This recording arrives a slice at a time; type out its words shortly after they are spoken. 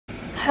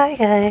Hi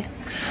guys,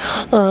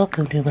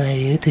 welcome to my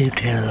YouTube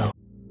channel.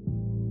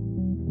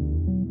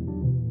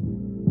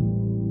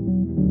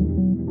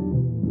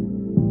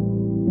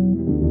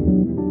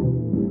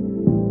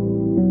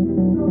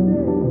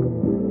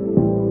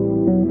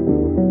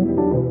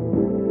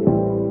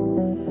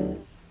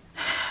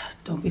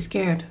 Don't be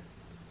scared.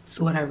 This is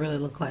what I really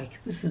look like.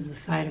 This is the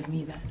side of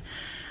me that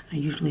I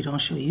usually don't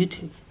show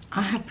YouTube.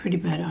 I have pretty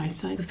bad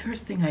eyesight. The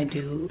first thing I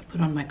do is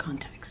put on my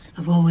contacts.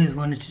 I've always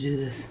wanted to do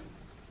this.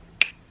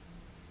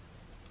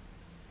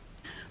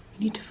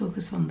 We need to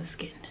focus on the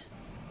skin.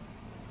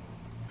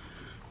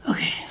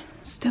 Okay,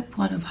 step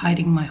one of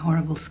hiding my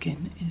horrible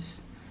skin is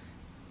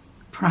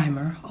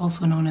primer,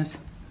 also known as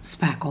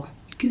spackle.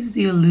 It gives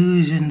the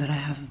illusion that I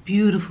have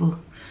beautiful,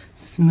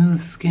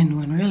 smooth skin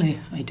when really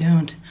I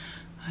don't.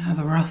 I have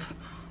a rough,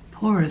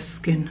 porous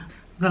skin.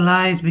 The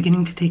lie is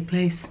beginning to take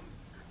place.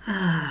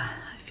 I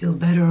feel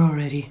better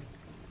already.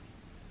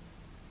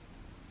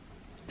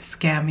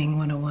 Scamming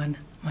 101.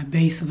 My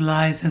base of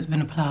lies has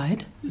been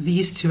applied.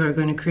 These two are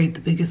going to create the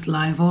biggest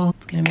lie of all.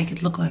 It's going to make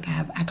it look like I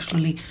have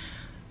actually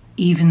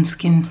even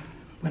skin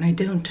when I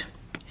don't.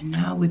 And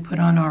now we put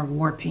on our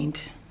war paint.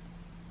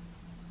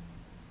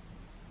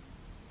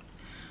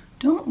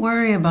 Don't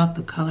worry about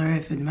the color,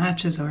 if it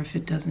matches or if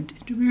it doesn't.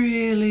 It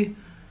really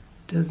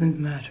doesn't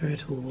matter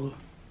at all.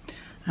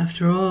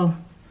 After all,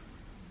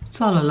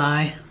 it's all a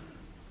lie.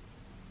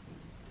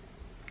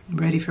 I'm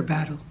ready for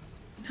battle.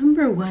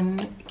 Number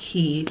one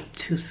key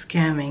to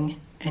scamming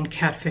and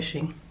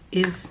catfishing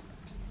is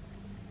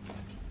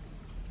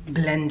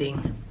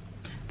blending.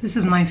 This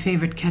is my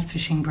favorite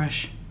catfishing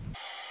brush.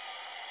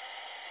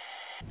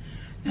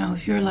 Now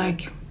if you're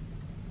like,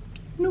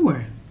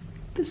 Noor,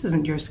 this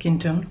isn't your skin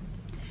tone.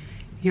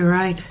 You're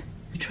right.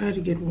 You try to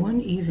get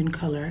one even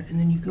color and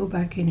then you go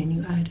back in and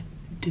you add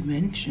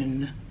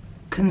dimension.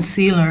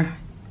 Concealer.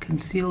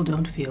 Conceal,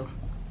 don't feel.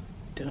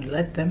 Don't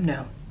let them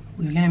know.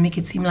 We're gonna make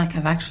it seem like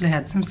I've actually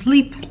had some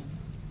sleep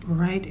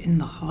right in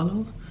the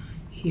hollow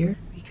here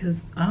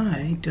because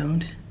I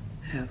don't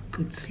have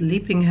good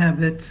sleeping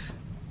habits.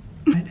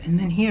 Right, and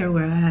then here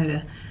where I had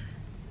a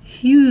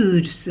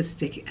huge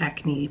cystic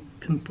acne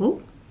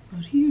pimple.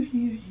 But here,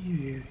 here,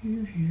 here,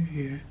 here, here,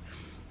 here.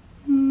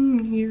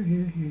 Here,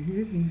 here, here,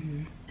 here,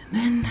 here. And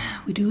then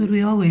we do what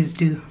we always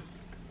do.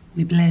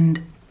 We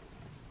blend.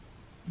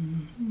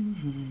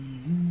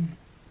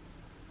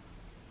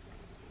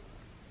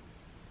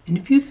 And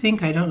if you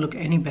think I don't look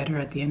any better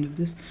at the end of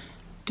this,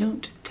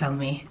 don't tell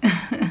me.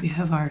 We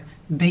have our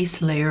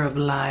base layer of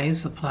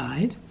lies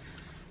applied.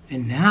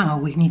 And now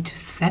we need to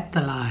set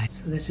the lie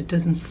so that it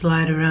doesn't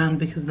slide around,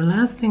 because the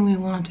last thing we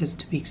want is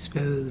to be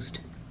exposed.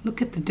 Look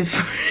at the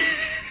difference.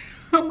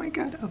 Oh my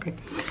God, okay.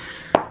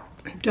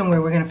 Don't worry,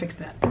 we're gonna fix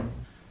that.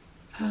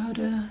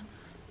 Powder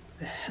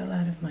the hell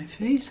out of my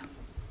face.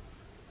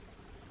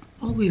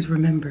 Always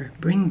remember,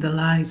 bring the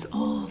lies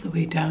all the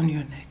way down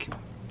your neck.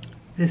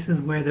 This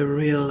is where the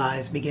real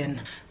lies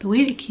begin. The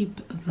way to keep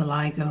the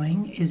lie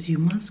going is you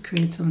must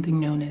create something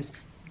known as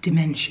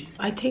dimension.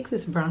 I take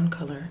this brown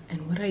color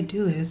and what I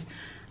do is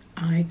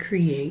I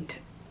create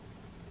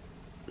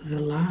the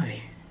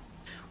lie.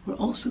 We're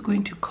also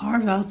going to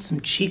carve out some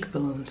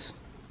cheekbones.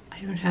 I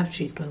don't have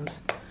cheekbones,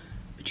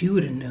 but you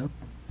wouldn't know.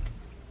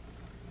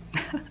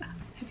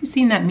 Have you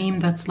seen that meme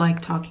that's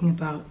like talking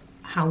about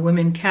how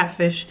women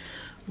catfish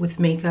with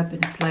makeup,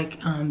 and it's like,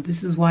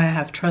 this is why I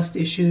have trust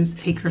issues.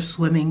 Take her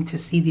swimming to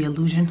see the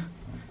illusion.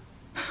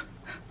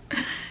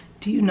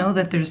 Do you know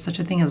that there's such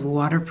a thing as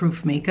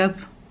waterproof makeup?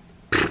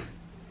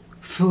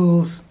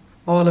 Fools,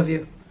 all of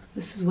you.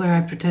 This is where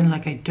I pretend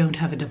like I don't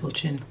have a double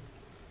chin.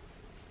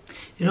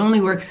 It only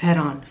works head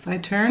on. If I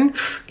turn,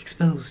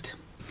 exposed.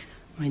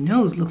 My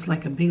nose looks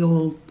like a big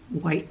old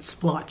white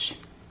splotch.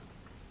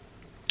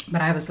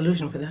 But I have a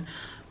solution for that.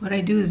 What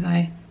I do is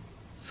I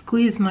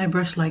squeeze my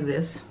brush like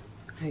this.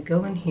 I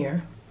go in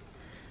here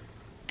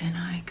and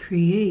I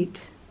create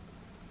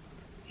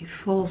a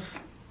false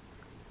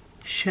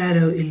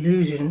shadow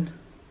illusion.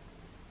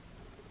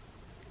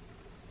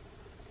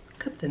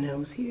 Cut the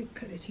nose here,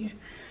 cut it here,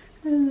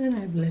 and then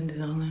I blend it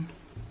all in.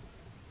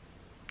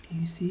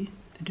 Can you see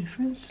the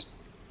difference?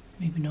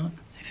 Maybe not.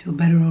 I feel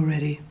better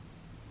already.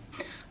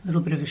 A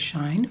little bit of a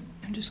shine.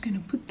 I'm just going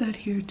to put that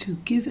here to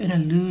give an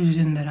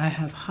illusion that I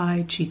have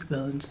high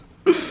cheekbones.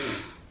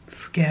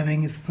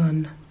 Scamming is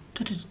fun.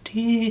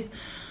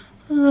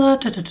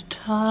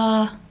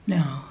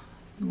 Now,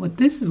 what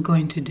this is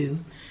going to do,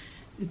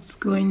 it's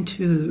going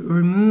to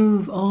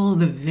remove all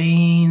the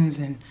veins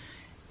and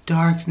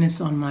darkness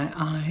on my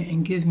eye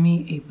and give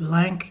me a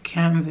blank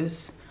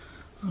canvas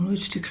on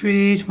which to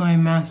create my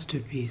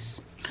masterpiece.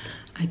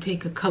 I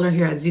take a color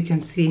here, as you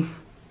can see,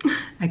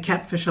 I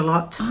catfish a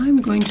lot.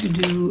 I'm going to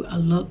do a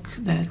look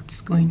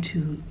that's going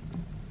to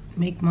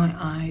make my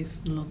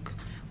eyes look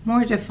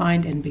more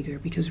defined and bigger,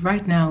 because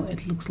right now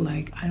it looks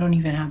like I don't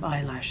even have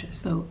eyelashes.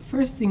 So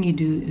first thing you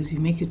do is you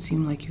make it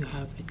seem like you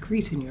have a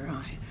crease in your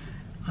eye.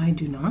 I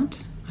do not.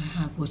 I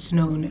have what's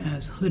known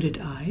as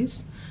hooded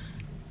eyes.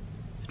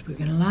 But we're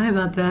gonna lie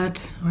about that,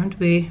 aren't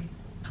we?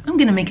 I'm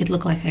gonna make it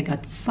look like I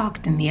got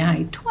socked in the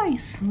eye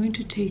twice. I'm going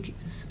to take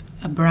this,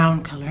 a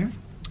brown color,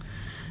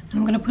 and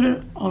I'm gonna put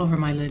it all over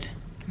my lid.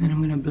 And then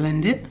I'm gonna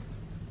blend it.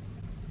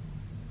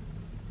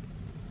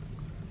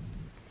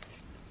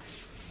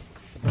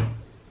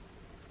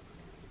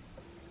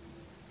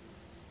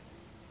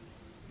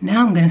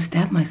 Now I'm gonna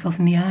stab myself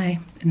in the eye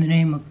in the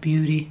name of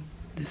beauty.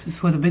 This is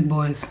for the big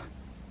boys.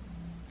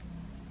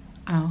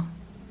 Ow,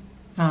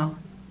 ow,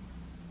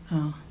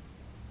 ow.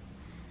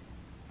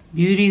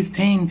 Beauty is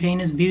pain, pain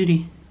is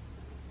beauty.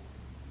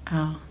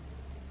 Ow,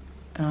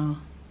 ow,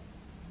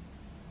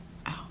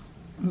 ow.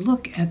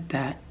 Look at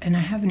that. And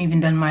I haven't even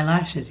done my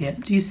lashes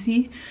yet. Do you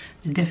see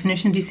the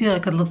definition? Do you see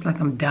like it looks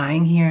like I'm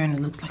dying here and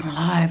it looks like I'm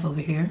alive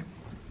over here?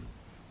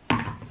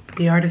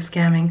 The art of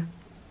scamming.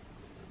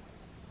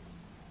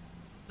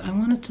 I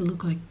want it to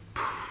look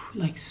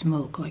like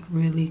smoke, like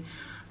really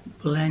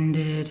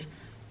blended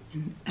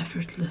and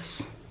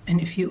effortless.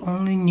 And if you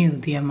only knew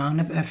the amount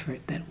of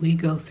effort that we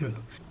go through,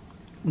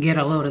 get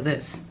a load of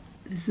this.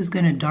 This is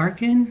gonna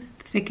darken,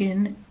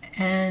 thicken,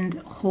 and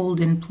hold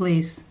in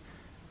place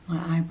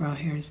my eyebrow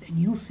hairs, and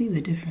you'll see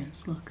the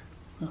difference. Look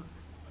at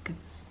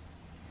this.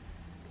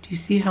 Do you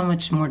see how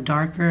much more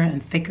darker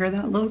and thicker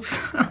that looks?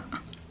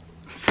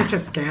 Such a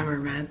scammer,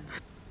 man.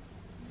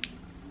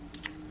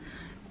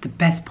 The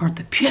best part,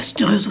 the pièce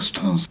de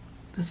résistance.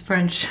 That's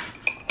French.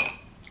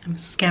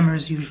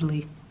 Scammers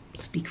usually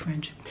speak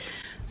French.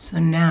 So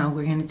now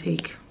we're gonna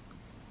take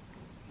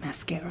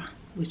mascara,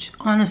 which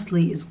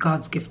honestly is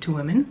God's gift to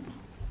women.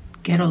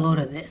 Get a load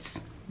of this,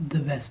 the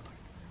best part.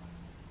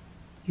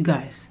 You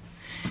guys,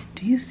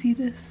 do you see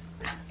this?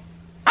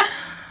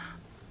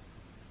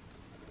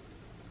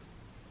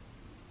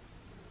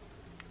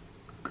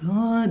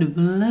 God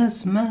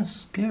bless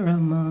mascara,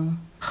 ma.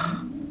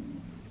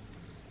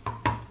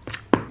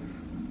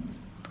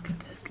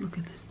 Look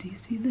at this. Do you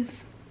see this?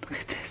 Look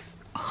at this.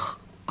 Oh,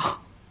 oh,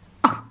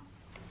 oh.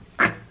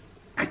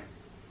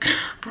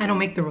 I don't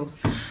make the rules.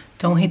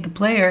 Don't hate the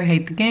player,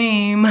 hate the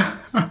game.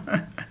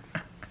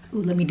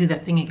 Ooh, let me do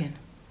that thing again.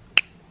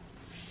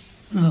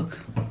 Look.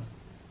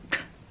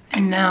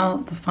 And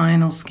now the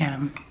final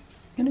scam. I'm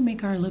gonna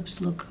make our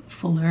lips look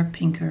fuller,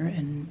 pinker,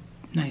 and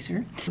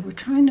nicer. We're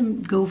trying to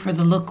go for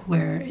the look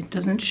where it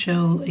doesn't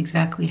show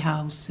exactly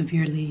how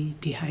severely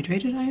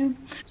dehydrated I am.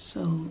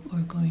 So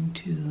we're going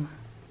to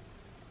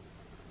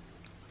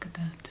look at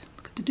that.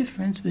 Look at the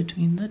difference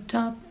between the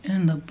top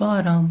and the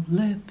bottom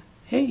lip.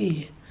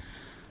 Hey,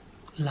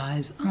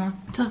 lies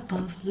on top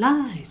of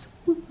lies.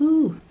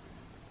 Woohoo!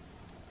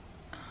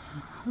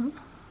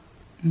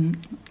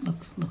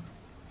 Look.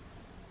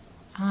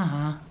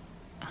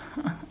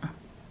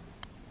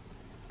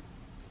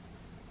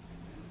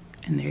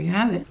 And there you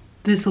have it.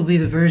 This will be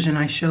the version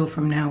I show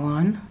from now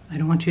on. I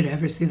don't want you to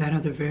ever see that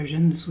other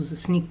version. This was a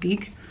sneak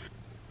peek.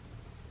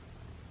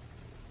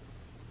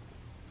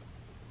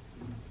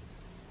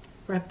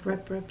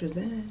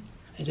 Represent.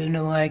 I don't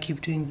know why I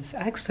keep doing this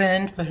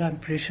accent, but I'm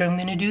pretty sure I'm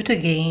gonna do it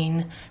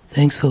again.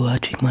 Thanks for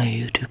watching my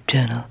YouTube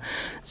channel.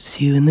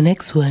 See you in the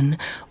next one.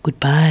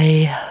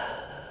 Goodbye.